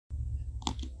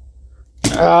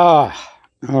All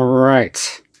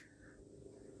right.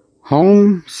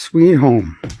 Home sweet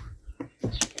home.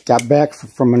 Got back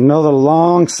from another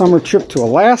long summer trip to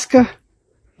Alaska.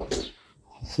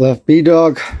 Left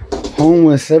B-Dawg home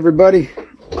with everybody.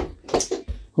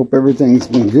 Hope everything's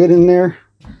been good in there.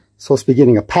 Supposed to be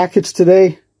getting a package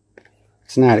today.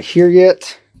 It's not here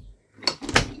yet.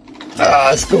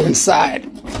 Let's go inside.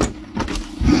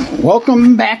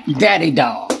 Welcome back, Daddy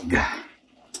Dog.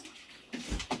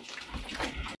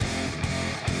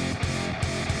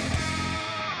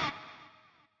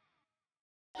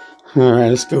 All right,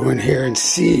 let's go in here and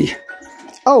see.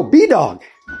 Oh, B-Dawg.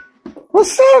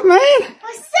 What's up, man?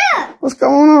 What's up? What's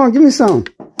going on? Give me some.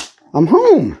 I'm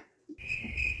home.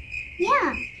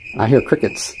 Yeah. I hear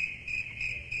crickets.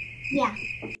 Yeah.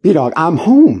 B-Dawg, I'm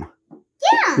home.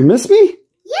 Yeah. You miss me?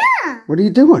 Yeah. What are you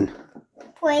doing?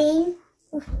 Playing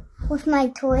with my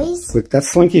toys. Look, that's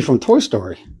Slinky from Toy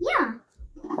Story. Yeah.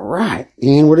 All right.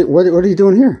 And what are you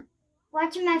doing here?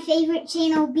 Watching my favorite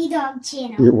channel,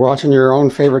 B-Dawgchannel. You're watching your own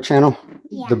favorite channel?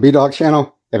 Yeah. The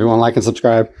B-Dawgchannel? Everyone like and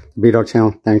subscribe. The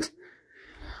B-Dawgchannel. Thanks.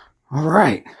 All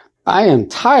right. I am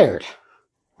tired.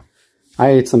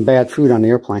 I ate some bad food on the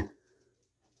airplane.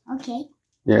 Okay.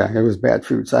 Yeah, it was bad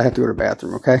food, so I have to go to the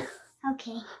bathroom, okay?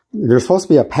 Okay. There's supposed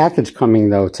to be a package coming,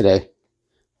 though, today.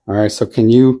 All right, so can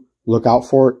you look out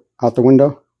for it out the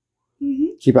window?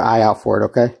 Mm-hmm. Keep an eye out for it,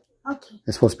 okay? Okay.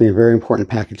 It's supposed to be a very important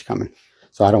package coming,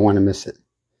 so I don't want to miss it.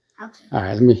 Okay. All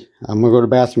right, I'm going to go to the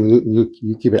bathroom.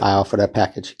 You keep an eye out for that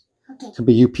package. Okay. Could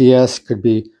be UPS, could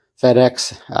be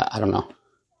FedEx. I don't know.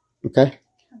 Okay?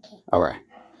 Okay. All right.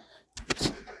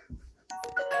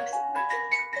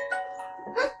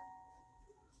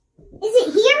 Is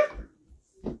it here?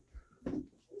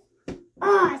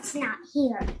 Oh, it's not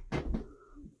here.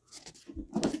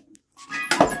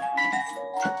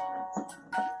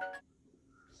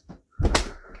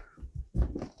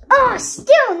 Oh,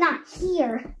 still not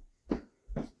here.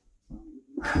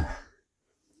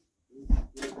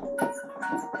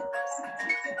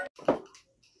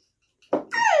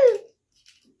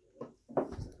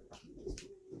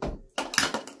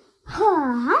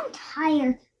 I'm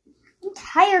tired. I'm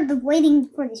tired of waiting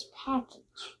for this package.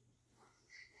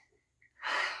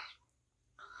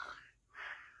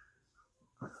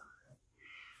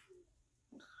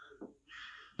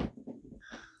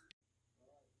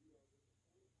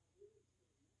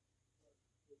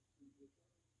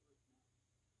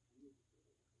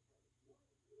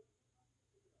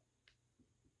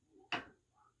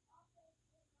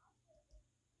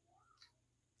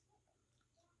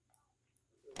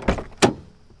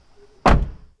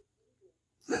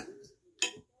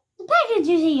 The package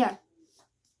is here.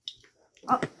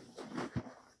 Oh.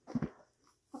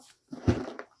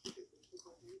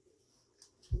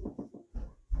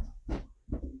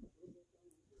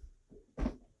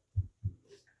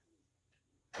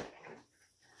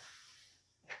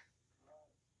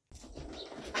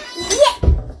 Yeah!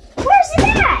 Where's it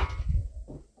at?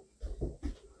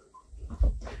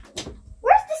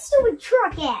 Where's the stupid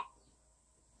truck at?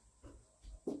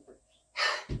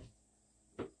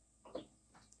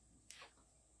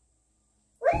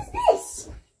 What is this?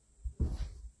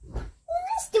 What is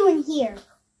this doing here?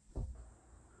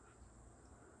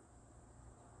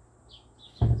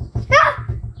 Ah!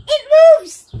 It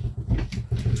moves!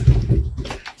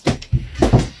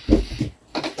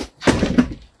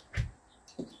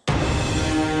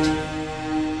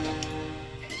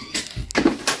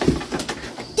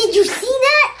 Did you see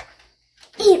that?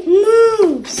 It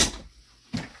moves!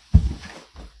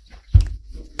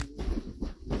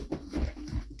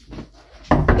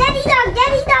 Daddy Dog,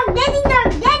 Daddy Dog, Daddy Dog,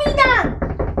 Daddy Dog!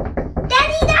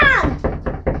 Daddy Dog!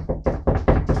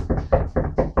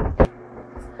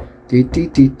 Dee dee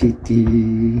dee dee dee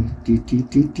dee dee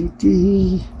dee dee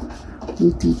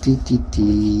dee dee dee dee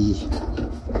dee.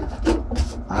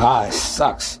 Ah, it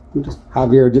sucks.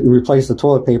 Javier didn't replace the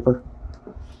toilet paper.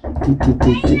 Dee dee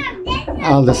dee dee.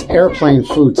 Oh, this airplane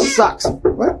food sucks.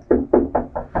 What?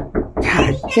 God,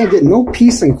 I can't get no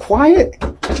peace and quiet.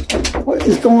 What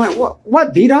is going on?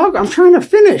 What, B-Dawg? I'm trying to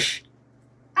finish.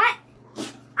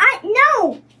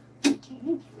 No.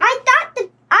 I thought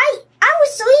I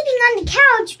was sleeping on the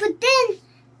couch, but then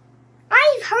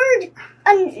I heard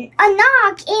a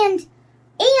knock and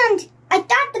I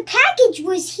thought the package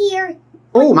was here.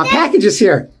 Oh, my package is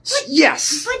here.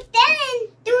 Yes.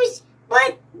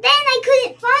 But then I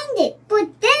couldn't find it.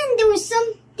 But then there was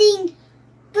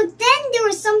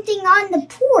something on the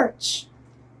porch.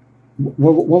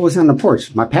 What was on the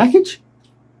porch? My package?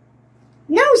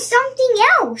 No, something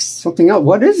else. Something else?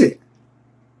 What is it?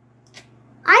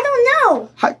 I don't know.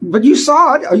 But you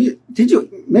saw it. Did you?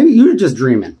 Maybe you were just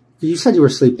dreaming. You said you were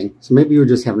sleeping, so maybe you were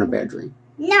just having a bad dream.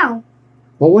 No.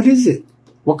 Well, what is it?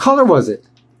 What color was it?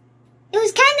 It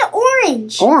was kind of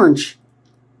orange. Orange?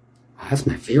 Oh, that's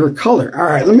my favorite color. All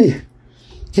right,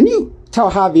 can you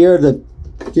tell Javier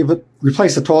to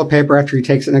replace the toilet paper after he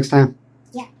takes it next time?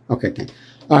 Yeah. Okay, okay.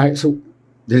 All right, so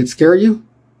did it scare you?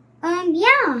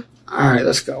 Yeah. All right,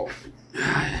 let's go.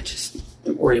 Just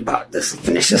don't worry about this.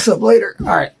 Finish this up later. All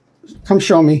right, come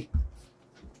show me.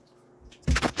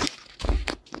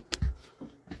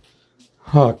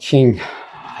 Oh, King,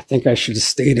 I think I should have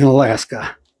stayed in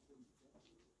Alaska.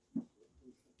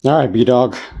 All right,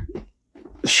 B-Dawg,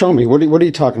 show me. What are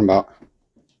you talking about?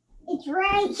 It's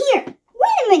right here.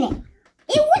 Wait a minute.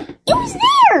 It was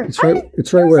there. It's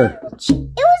right where? It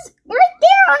was right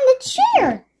there on the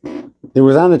chair. It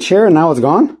was on the chair and now it's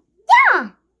gone? Yeah.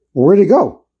 Where'd it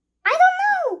go? I don't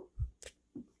know.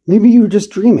 Maybe you were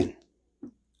just dreaming.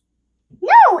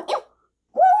 No, it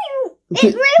was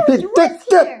here.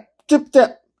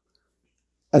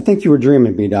 I think you were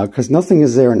dreaming, B-Dawg, because nothing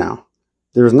is there now.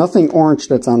 There's nothing orange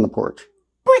that's on the porch.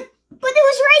 But it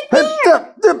was right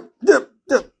there.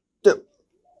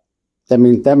 That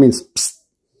means psst.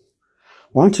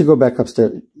 Why don't you go back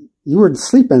upstairs? You were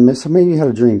sleeping, so maybe you had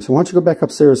a dream. So why don't you go back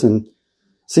upstairs and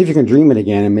see if you can dream it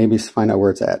again and maybe find out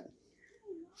where it's at.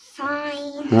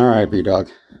 Fine. All right, B-Dawg.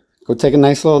 Go take a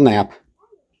nice little nap.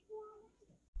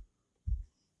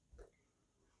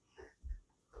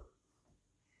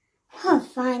 Oh,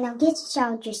 fine. I guess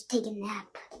I'll just take a nap.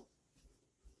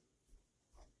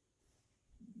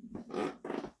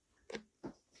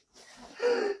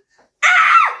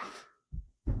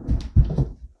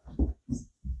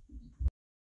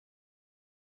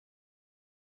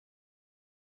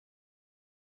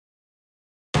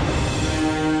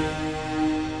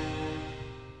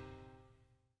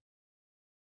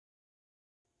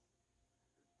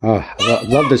 Oh, I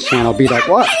love this channel, B-Dawg.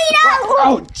 What?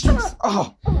 Oh, jeez.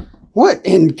 Oh, what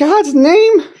in God's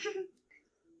name?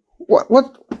 What?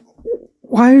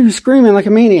 Why are you screaming like a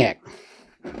maniac?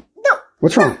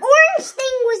 What's wrong? The orange thing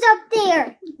was up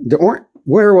there. The orange?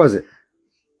 Where was it?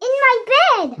 In my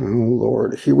bed. Oh,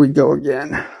 Lord. Here we go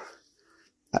again.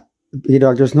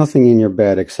 B-Dawg, there's nothing in your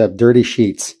bed except dirty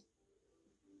sheets.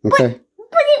 Okay?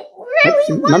 But it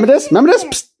really was. Remember this? Remember this?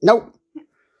 Psst, nope.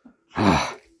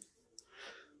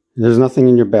 There's nothing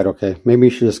in your bed, okay? Maybe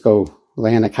you should just go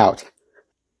lay on the couch.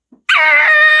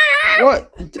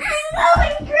 What? I'm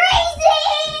going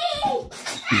crazy!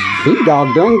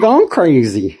 B-Dawg done gone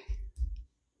crazy.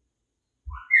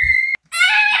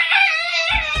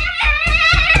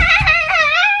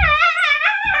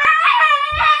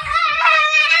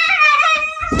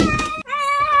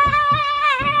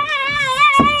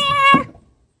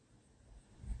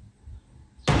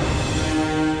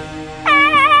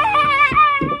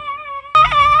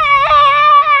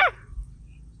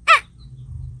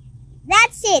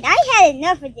 That's it. I had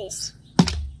enough of this.